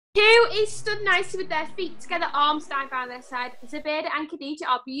is stood nicely with their feet together, arms down by their side. Zabeda and Khadija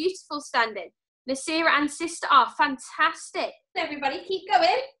are beautiful standing. Nasira and Sister are fantastic. Everybody keep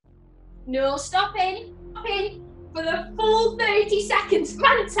going. No stopping. Stopping for the full 30 seconds.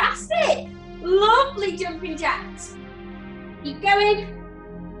 Fantastic. Lovely jumping jacks. Keep going.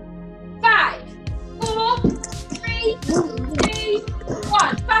 5, 4, 3, 2,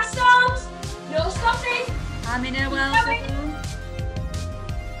 1. Fast arms. No stopping. I'm in a well.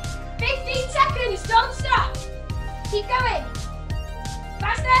 15 seconds. Don't stop. Keep going.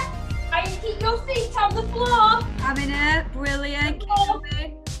 Faster. And keep your feet on the floor. I'm in a brilliant. Keep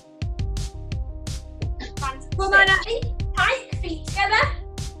going. Fantastic. Come on, tight feet together.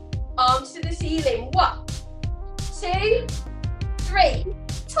 Arms to the ceiling. 1, 2, 3.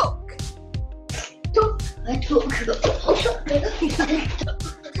 Tuck. Tuck. I took.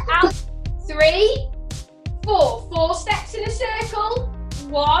 Out. 3, 4. 4 steps in a circle.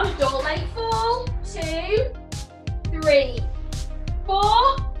 1. Don't let it fall. 2, 3,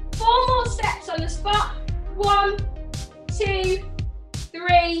 4. 4 more steps on the spot. 1, 2,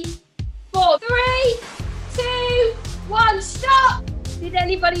 3, 4. 3, 2, 1. Stop. Did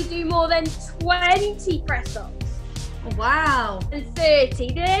anybody do more than 20 press-ups? Oh, wow. And 30.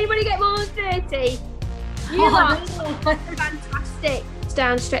 Did anybody get more than 30? You are fantastic.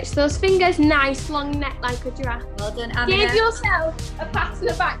 Down, stretch those fingers. Nice long neck like a giraffe. Well done, Give Amina. yourself a pat on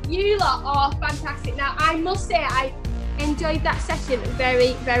the back. You lot are fantastic. Now, I must say, I enjoyed that session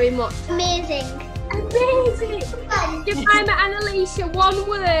very, very much. Amazing. Amazing. Jemima and Alicia, one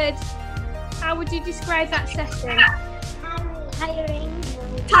word. How would you describe that session? Tiring.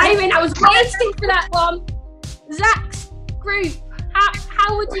 Tiring. I was waiting for that one. Zach's group.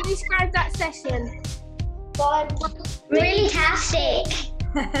 How would you describe that session? Really fantastic.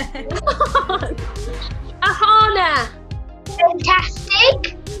 Ahana.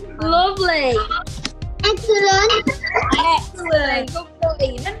 Fantastic. Lovely. Excellent. Excellent. Good boy.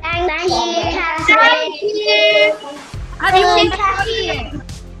 Thank you, Catherine. Thank you. Have you been Catherine.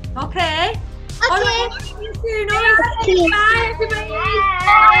 Okay. Okay. See you soon. All right. Bye, everybody.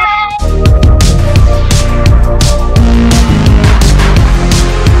 Bye.